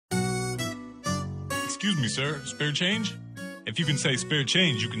Excuse me, sir. Spare change? If you can say spare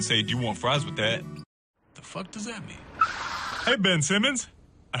change, you can say, do you want fries with that? The fuck does that mean? Hey, Ben Simmons.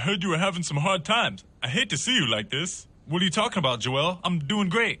 I heard you were having some hard times. I hate to see you like this. What are you talking about, Joel? I'm doing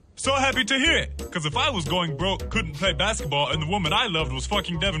great. So happy to hear it. Because if I was going broke, couldn't play basketball, and the woman I loved was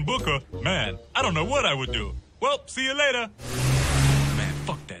fucking Devin Booker, man, I don't know what I would do. Well, see you later. Man,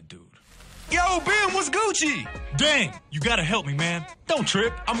 fuck that dude. Yo, Ben, what's Gucci? Dang, you gotta help me, man. Don't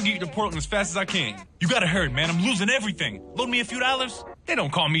trip. I'm gonna get you to Portland as fast as I can. You gotta hurry, man. I'm losing everything. Loan me a few dollars? They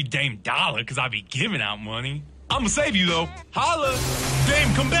don't call me Dame Dollar because I be giving out money. I'm gonna save you, though. Holla.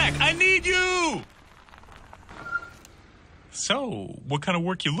 Dame, come back. I need you. So, what kind of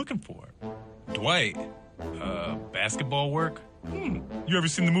work you looking for? Dwight, basketball work? You ever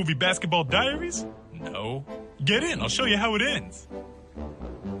seen the movie Basketball Diaries? No. Get in, I'll show you how it ends.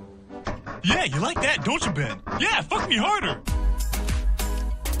 Yeah, you like that, don't you, Ben? Yeah, fuck me harder.